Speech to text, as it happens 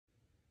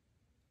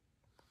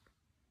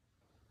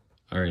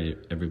All right,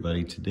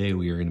 everybody, today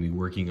we are going to be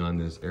working on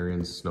this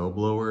Ariens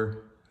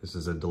snowblower. This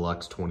is a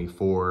Deluxe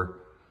 24,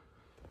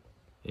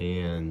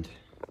 and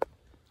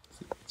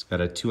it's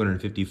got a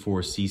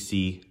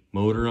 254cc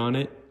motor on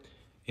it.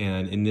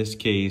 And in this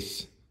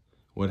case,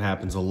 what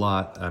happens a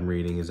lot, I'm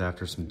reading, is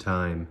after some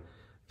time,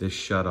 this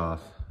shutoff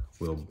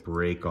will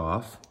break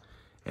off.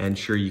 And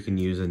sure, you can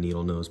use a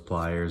needle nose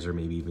pliers or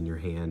maybe even your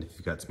hand if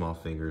you've got small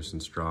fingers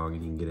and strong,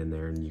 and you can get in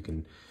there and you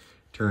can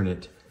turn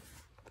it.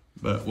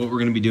 But what we're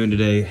going to be doing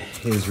today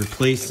is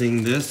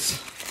replacing this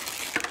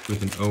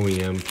with an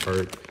OEM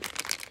part.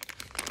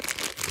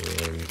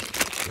 And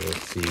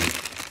let's see,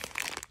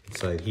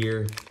 inside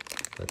here,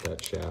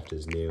 that shaft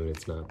is new and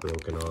it's not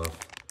broken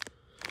off.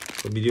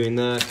 We'll be doing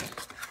that.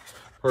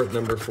 Part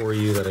number for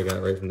you that I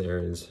got right from the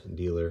Ariens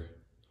dealer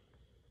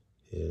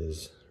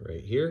is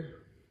right here.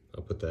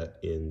 I'll put that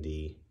in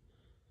the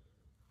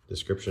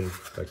description. In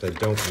fact, I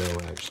don't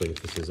know actually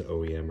if this is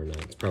OEM or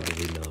not. It's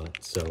probably not,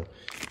 so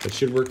it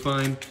should work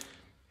fine.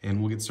 And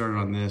we'll get started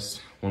on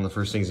this. One of the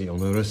first things that you'll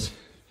notice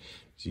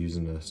is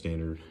using a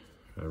standard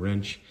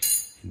wrench.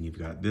 And you've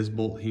got this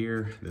bolt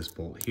here, and this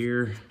bolt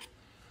here,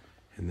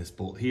 and this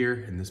bolt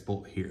here, and this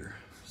bolt here.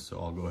 So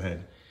I'll go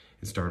ahead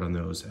and start on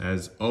those.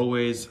 As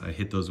always, I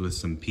hit those with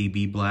some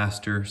PB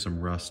Blaster,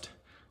 some rust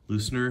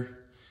loosener, in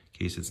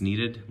case it's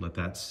needed. Let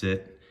that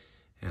sit,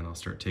 and I'll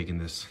start taking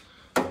this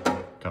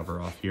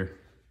cover off here.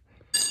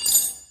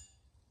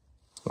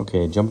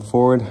 Okay, jumping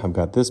forward, I've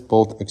got this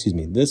bolt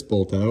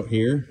out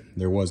here.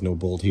 There was no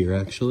bolt here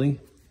actually.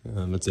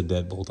 It's a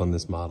dead bolt on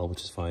this model,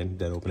 which is fine,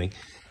 dead opening.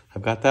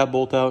 I've got that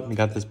bolt out and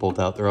got this bolt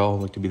out. They're all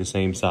look to be the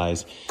same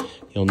size.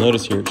 You'll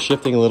notice here it's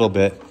shifting a little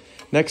bit.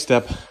 Next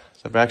step,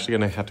 so I'm actually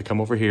gonna have to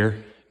come over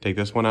here, take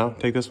this one out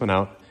in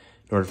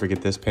order to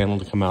get this panel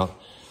to come out.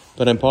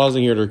 But I'm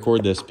pausing here to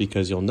record this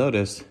because you'll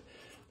notice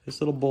this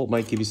little bolt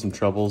might give you some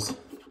troubles.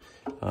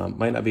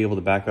 Might not be able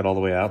to back that all the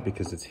way out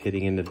because it's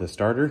hitting into the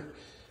starter.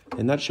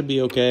 And that should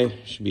be okay.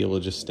 Should be able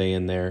to just stay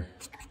in there.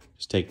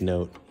 Just take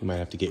note. You might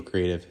have to get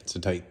creative. It's a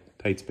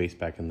tight space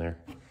back in there.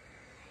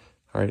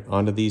 All right,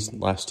 on to these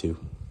last two.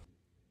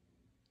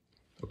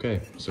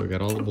 Okay, so we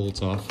got all the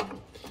bolts off,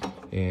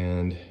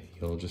 and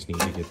you'll just need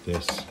to get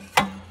this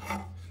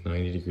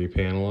 90-degree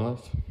panel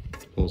off.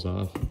 Pulls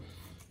off.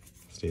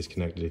 Stays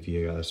connected if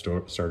you got a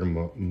starter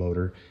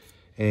motor.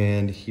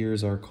 And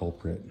here's our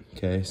culprit.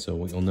 Okay, so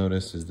what you'll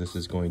notice is this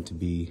is going to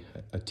be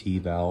a T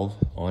valve,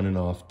 on and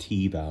off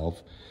T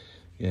valve,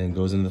 and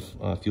goes in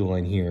the fuel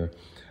line here.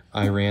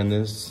 I ran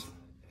this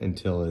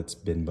until it's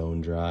been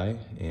bone dry,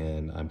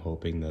 and I'm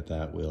hoping that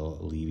that will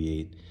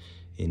alleviate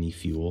any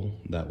fuel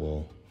that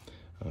will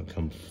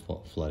come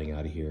flooding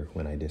out of here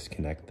when I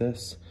disconnect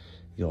this.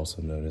 You'll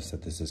also notice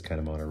that this is kind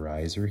of on a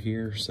riser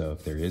here, so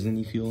if there is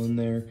any fuel in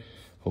there,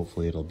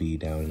 hopefully it'll be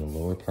down in the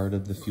lower part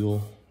of the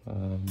fuel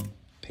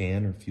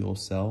pan or fuel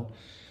cell.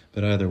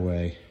 But either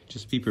way,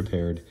 just be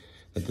prepared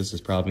that this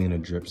is probably going to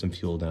drip some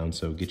fuel down,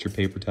 so get your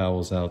paper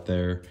towels out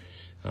there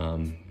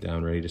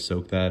down ready to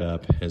soak that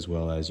up, as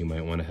well as you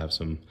might want to have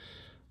some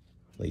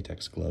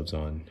latex gloves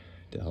on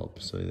to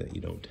help so that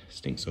you don't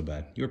stink so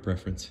bad. Your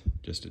preference,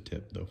 just a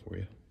tip though for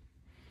you.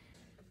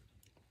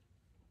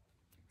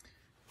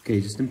 Okay,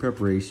 just in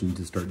preparation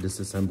to start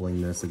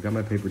disassembling this, I've got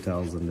my paper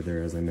towels under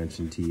there as I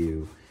mentioned to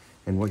you,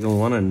 and what you'll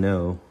want to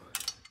know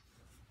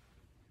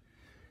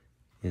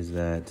is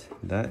that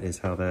is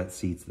how that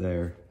seats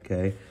there,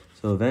 okay?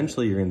 So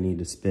eventually you're gonna need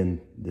to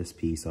spin this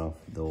piece off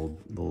the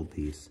old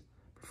piece,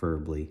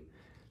 preferably.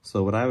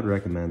 So what I would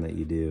recommend that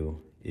you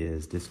do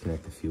is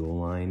disconnect the fuel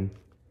line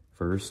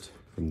first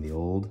from the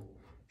old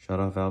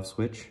shutoff valve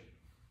switch,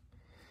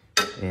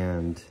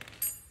 and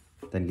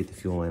then get the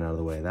fuel line out of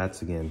the way.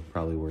 That's, again,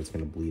 probably where it's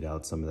gonna bleed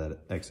out some of that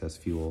excess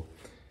fuel.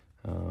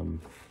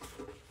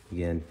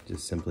 Again,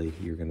 just simply,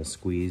 you're gonna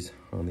squeeze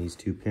on these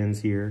two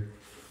pins here,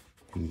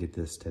 and get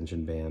this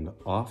tension band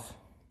off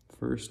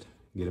first.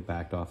 Get it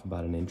backed off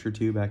about an inch or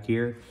two back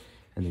here,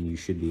 and then you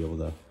should be able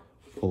to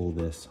pull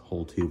this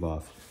whole tube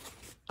off.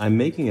 I'm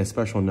making a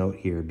special note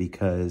here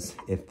because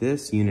if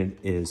this unit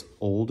is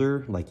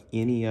older, like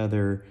any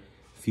other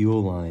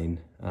fuel line,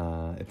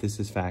 if this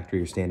is factory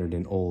or standard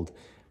and old,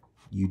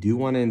 you do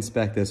want to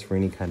inspect this for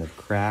any kind of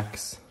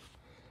cracks,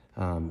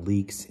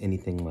 leaks,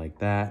 anything like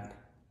that.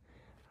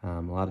 A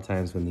lot of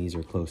times when these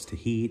are close to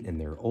heat and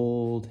they're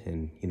old,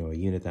 and you know, a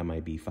unit that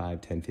might be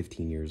 5, 10,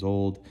 15 years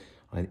old,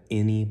 on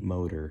any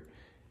motor,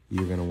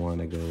 you're gonna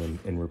wanna go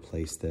and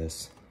replace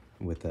this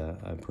with an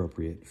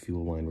appropriate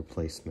fuel line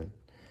replacement.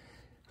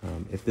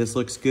 If this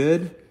looks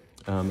good,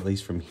 at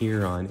least from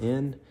here on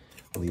in,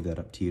 I'll leave that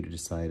up to you to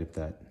decide if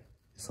that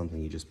is something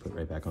you just put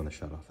right back on the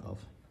shutoff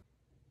valve.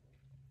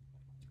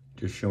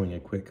 Just showing a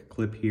quick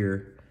clip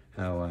here,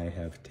 how I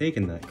have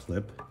taken that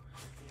clip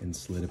and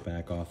slid it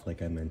back off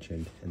like I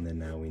mentioned, and then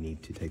now we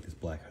need to take this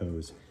black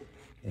hose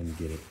and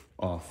get it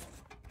off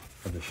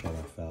of the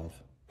shutoff valve.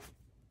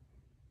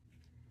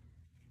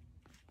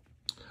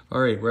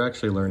 All right, we're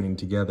actually learning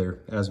together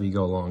as we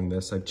go along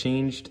this. I've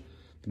changed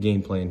the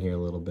game plan here a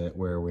little bit,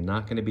 where we're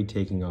not gonna be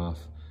taking off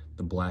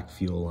the black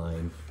fuel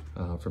line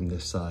from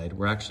this side.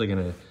 We're actually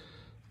gonna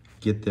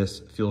get this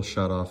fuel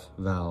shutoff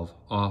valve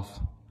off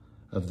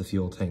of the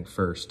fuel tank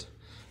first.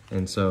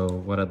 And so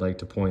what I'd like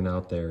to point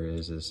out there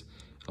is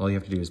all you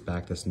have to do is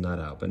back this nut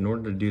out. But in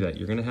order to do that,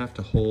 you're gonna have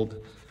to hold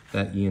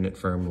that unit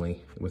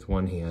firmly with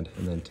one hand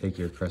and then take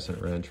your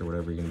crescent wrench or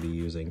whatever you're gonna be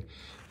using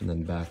and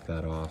then back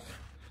that off.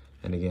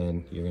 And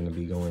again, you're gonna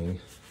be going,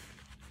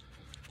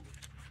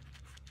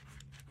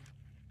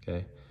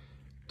 okay,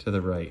 to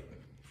the right.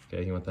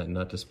 Okay, you want that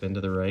nut to spin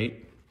to the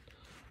right,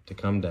 to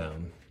come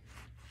down.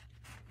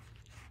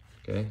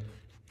 Okay,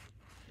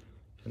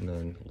 and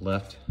then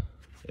left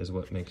is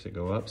what makes it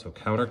go up. So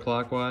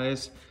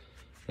counterclockwise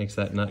makes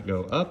that nut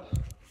go up,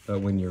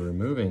 but when you're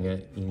removing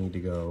it, you need to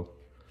go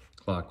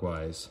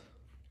clockwise.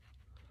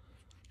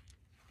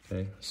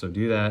 Okay, so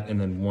do that, and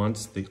then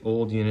once the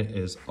old unit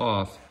is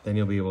off, then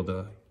you'll be able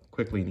to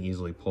quickly and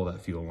easily pull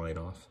that fuel line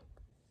off.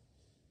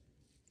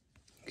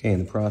 Okay,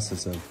 in the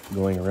process of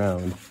going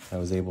around, I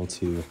was able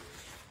to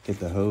get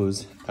the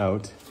hose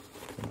out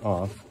and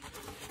off,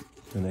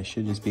 and I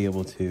should just be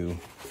able to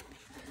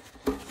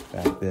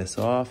back this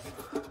off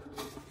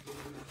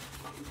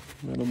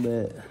a little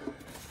bit.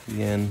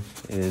 Again,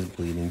 it is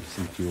bleeding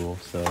some fuel,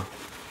 so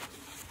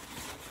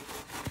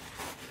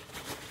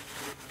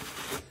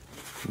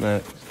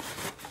not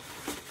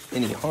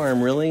any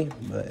harm really,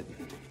 but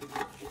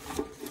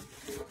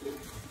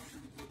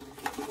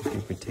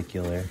in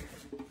particular,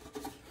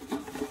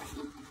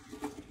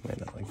 might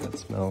not like that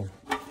smell.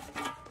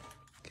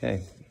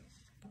 Okay,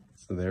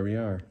 so there we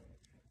are.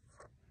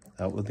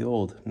 Out with the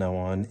old, now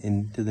on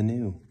into the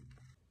new.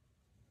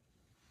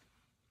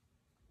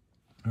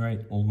 All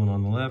right, old one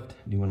on the left,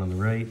 new one on the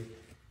right.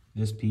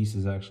 This piece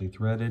is actually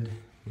threaded,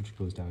 which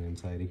goes down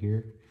inside of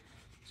here.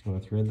 So you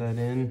want to thread that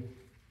in.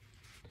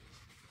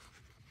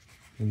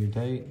 Finger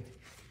tight.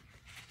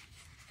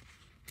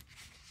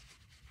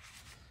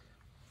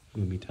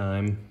 Gonna be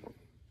time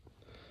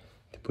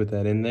to put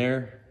that in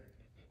there.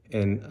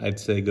 And I'd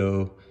say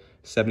go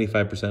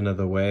 75% of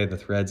the way, the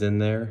thread's in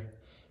there,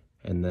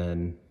 and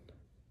then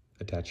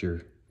attach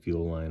your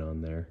fuel line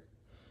on there.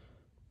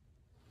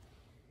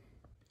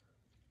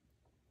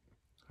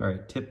 All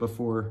right, tip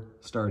before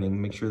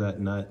starting, make sure that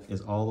nut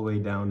is all the way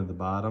down to the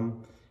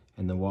bottom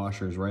and the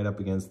washer is right up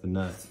against the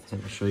nut.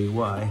 And I'll show you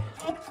why.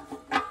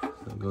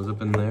 So it goes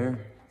up in there.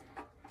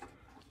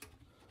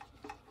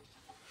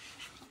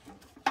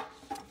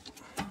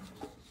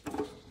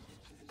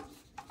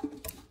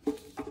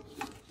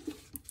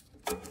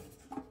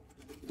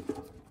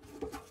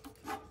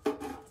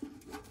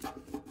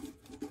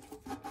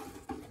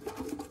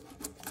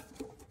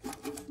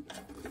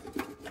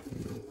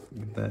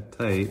 Get that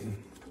tight.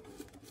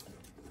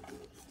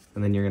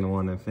 And then you're going to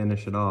want to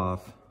finish it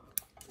off.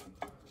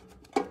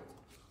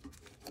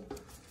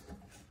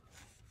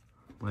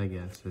 My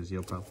guess is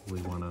you'll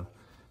probably want to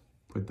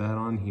put that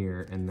on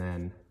here and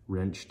then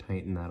wrench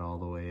tighten that all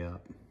the way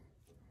up.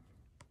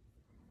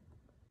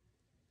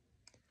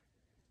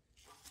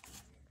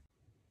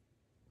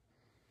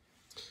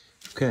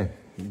 Okay,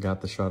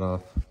 got the shut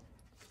off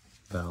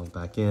valve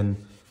back in,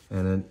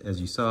 and then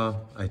as you saw,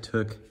 I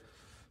took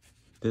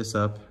this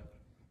up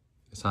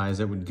as high as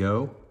it would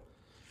go,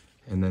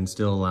 and then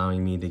still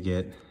allowing me to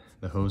get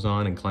the hose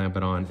on and clamp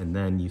it on, and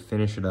then you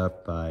finish it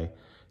up by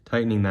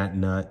tightening that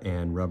nut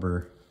and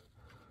rubber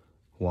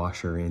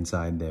washer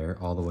inside there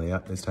all the way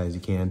up as tight as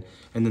you can.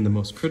 And then the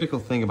most critical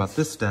thing about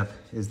this step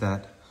is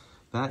that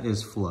that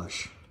is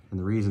flush. And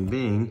the reason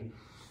being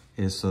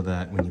is so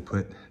that when you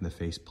put the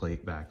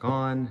faceplate back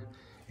on,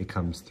 it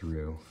comes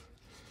through.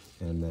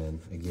 And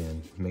then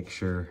again, make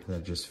sure that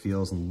it just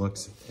feels and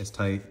looks as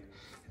tight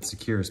and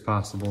secure as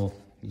possible.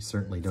 You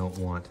certainly don't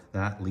want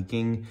that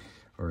leaking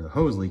or the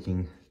hose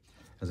leaking.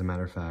 As a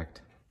matter of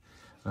fact,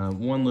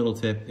 one little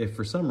tip, if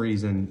for some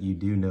reason you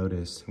do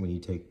notice when you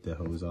take the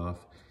hose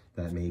off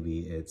that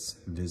maybe it's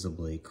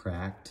visibly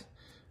cracked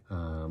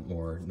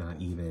or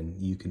not even,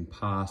 you can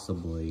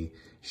possibly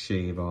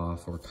shave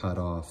off or cut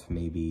off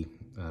maybe,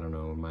 I don't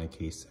know, in my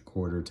case,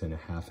 1/4 to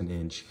 1/2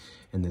 inch,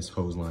 and this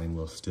hose line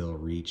will still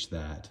reach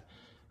that.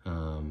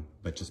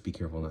 But just be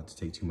careful not to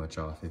take too much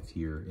off if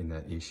you're in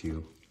that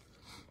issue.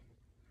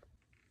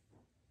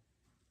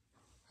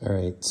 All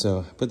right, so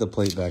I put the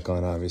plate back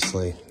on,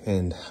 obviously,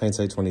 and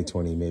hindsight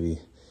 2020, maybe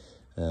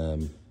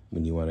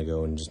when you want to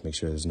go and just make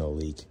sure there's no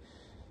leak.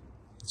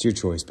 It's your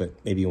choice,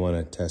 but maybe you want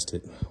to test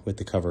it with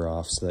the cover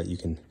off so that you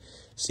can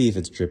see if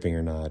it's dripping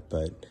or not.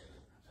 But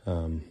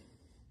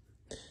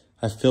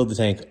I filled the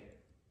tank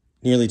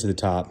nearly to the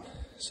top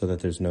so that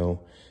there's no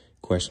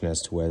question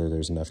as to whether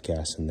there's enough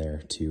gas in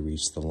there to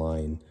reach the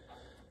line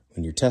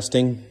when you're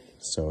testing.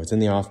 So it's in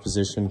the off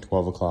position,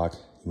 12 o'clock.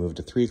 You move it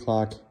to 3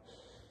 o'clock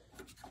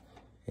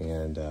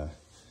and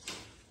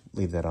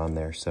leave that on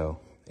there. So,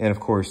 and of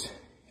course,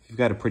 if you've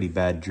got a pretty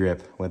bad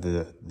drip,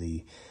 whether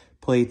the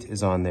plate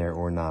is on there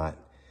or not,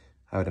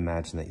 I would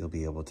imagine that you'll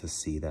be able to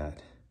see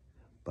that.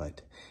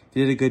 But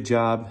you did a good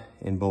job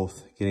in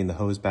both getting the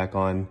hose back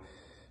on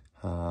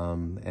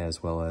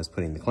as well as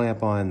putting the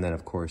clamp on, and then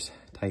of course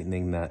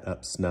tightening that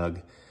up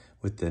snug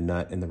with the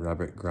nut and the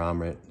rubber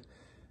grommet.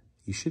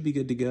 You should be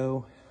good to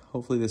go.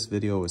 hopefully this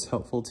video was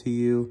helpful to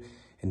you,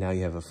 and now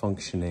you have a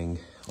functioning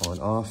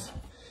on-off.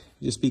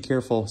 Just be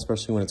careful,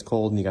 especially when it's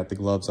cold and you got the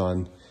gloves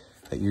on,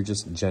 that you're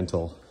just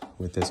gentle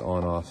with this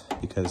on-off,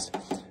 because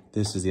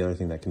this is the other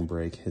thing that can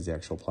break, is the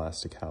actual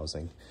plastic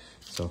housing.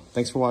 So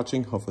thanks for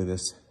watching. Hopefully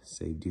this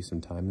saved you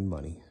some time and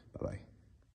money. Bye-bye.